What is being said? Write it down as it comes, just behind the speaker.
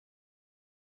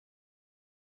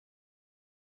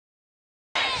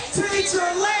Teacher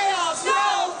layoffs,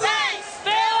 no thanks!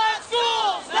 Bailout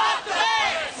schools, not the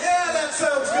banks! Yeah, that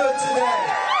sounds good today.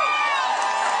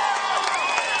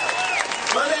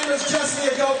 My name is Jesse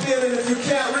Hagopian, and if you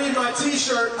can't read my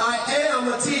t-shirt, I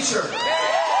am a teacher.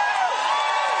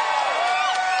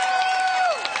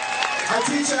 I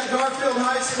teach at Garfield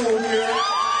High School here.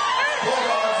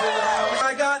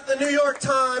 I got the New York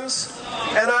Times,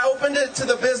 and I opened it to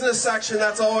the business section.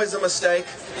 That's always a mistake.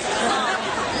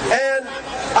 And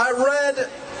I read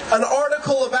an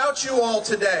article about you all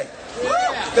today.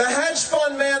 The hedge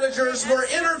fund managers were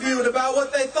interviewed about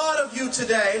what they thought of you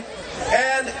today,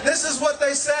 and this is what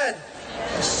they said.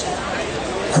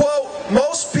 Quote,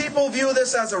 most people view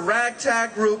this as a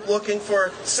ragtag group looking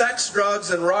for sex,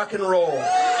 drugs, and rock and roll.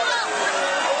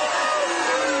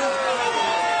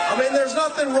 I mean, there's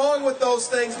nothing wrong with those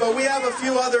things, but we have a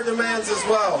few other demands as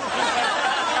well.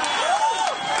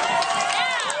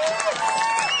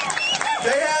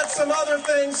 They had some other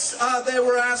things they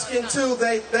were asking too.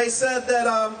 They said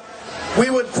that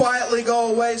we would quietly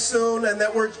go away soon, and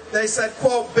that they said,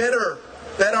 quote, bitter,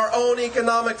 that our own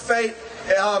economic fate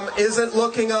isn't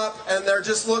looking up, and they're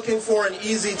just looking for an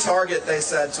easy target, they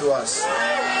said to us.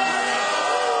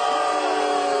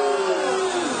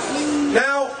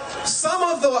 Now, some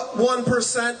of the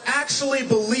 1% actually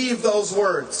believe those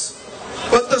words.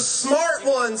 But the smart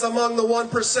ones among the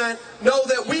 1% know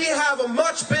that we have a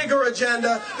much bigger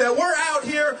agenda, that we're out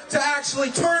here to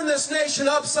actually turn this nation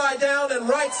upside down and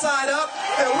right side up,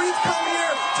 that we've come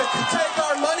here to take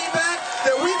our money back,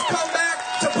 that we've come back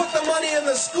to put the money in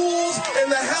the schools, in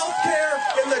the health care,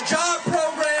 in the job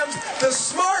programs. The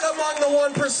smart among the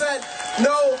 1%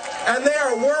 know, and they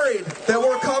are worried that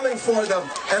we're coming for them.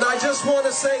 And I just want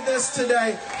to say this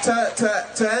today,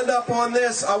 to end up on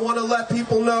this, I want to let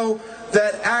people know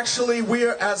that actually we,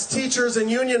 as teachers and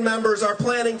union members, are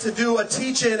planning to do a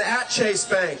teach-in at Chase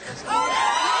Bank.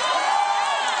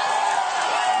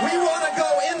 We want to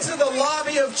go into the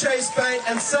lobby of Chase Bank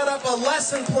and set up a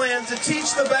lesson plan to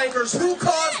teach the bankers who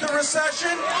caused the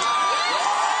recession,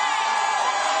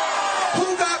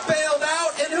 who got bailed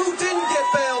out, and who didn't get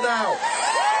bailed out.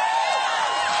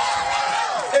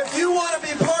 If you want to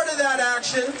be part of that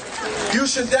action, you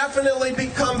should definitely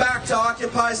come back to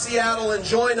Occupy Seattle and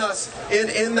join us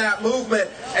in that movement.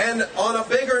 And on a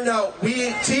bigger note,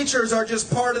 we teachers are just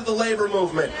part of the labor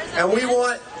movement. And we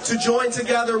want to join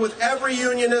together with every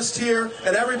unionist here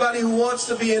and everybody who wants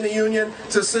to be in a union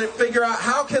to figure out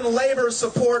how can labor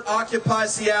support Occupy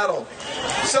Seattle.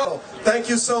 So, thank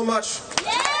you so much.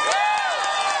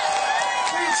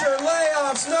 Teacher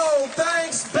layoffs, no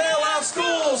thanks. Bailout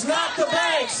schools, not the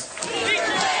banks. Teacher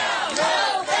layoffs!